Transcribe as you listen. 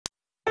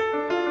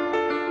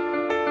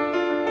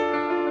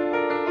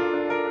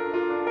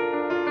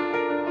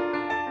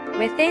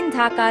Within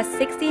Dhaka's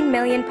 16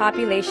 million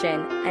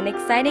population, an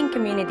exciting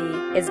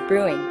community is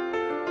brewing,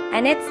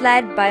 and it's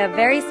led by a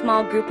very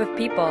small group of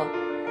people.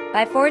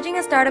 By forging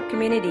a startup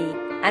community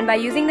and by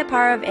using the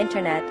power of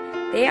internet,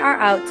 they are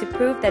out to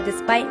prove that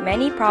despite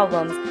many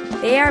problems,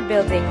 they are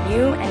building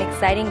new and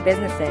exciting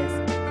businesses.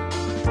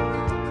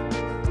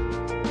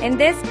 In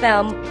this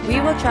film, we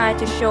will try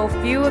to show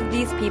few of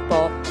these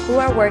people who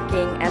are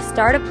working as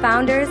startup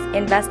founders,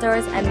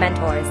 investors, and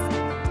mentors.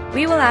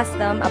 We will ask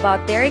them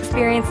about their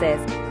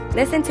experiences,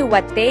 listen to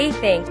what they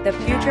think the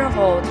future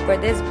holds for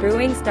this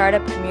brewing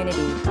startup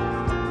community.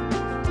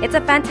 It's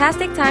a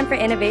fantastic time for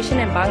innovation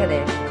in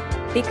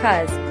Bangladesh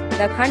because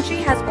the country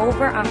has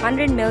over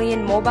 100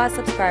 million mobile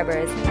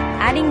subscribers,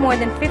 adding more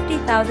than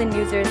 50,000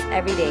 users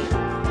every day.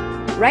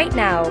 Right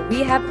now,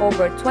 we have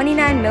over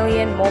 29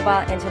 million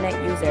mobile internet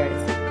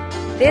users.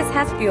 This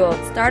has fueled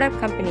startup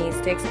companies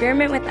to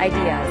experiment with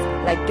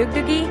ideas like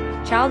Dugdugi,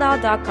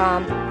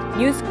 Chowdal.com,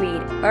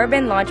 NewSquid,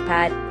 Urban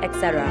Launchpad,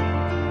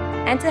 etc.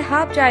 And to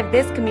help drive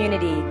this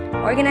community,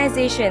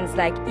 organizations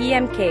like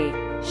EMK,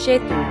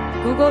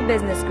 Shetu, Google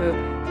Business Group,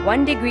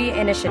 One Degree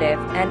Initiative,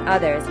 and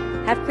others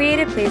have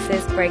created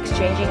places for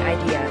exchanging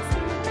ideas.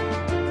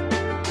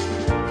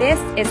 This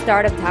is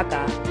Startup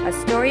Dhaka, a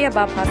story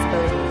about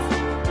possibilities.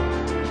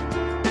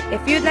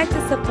 If you'd like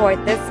to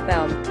support this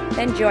film,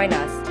 then join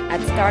us at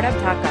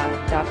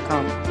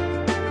startupdhaka.com.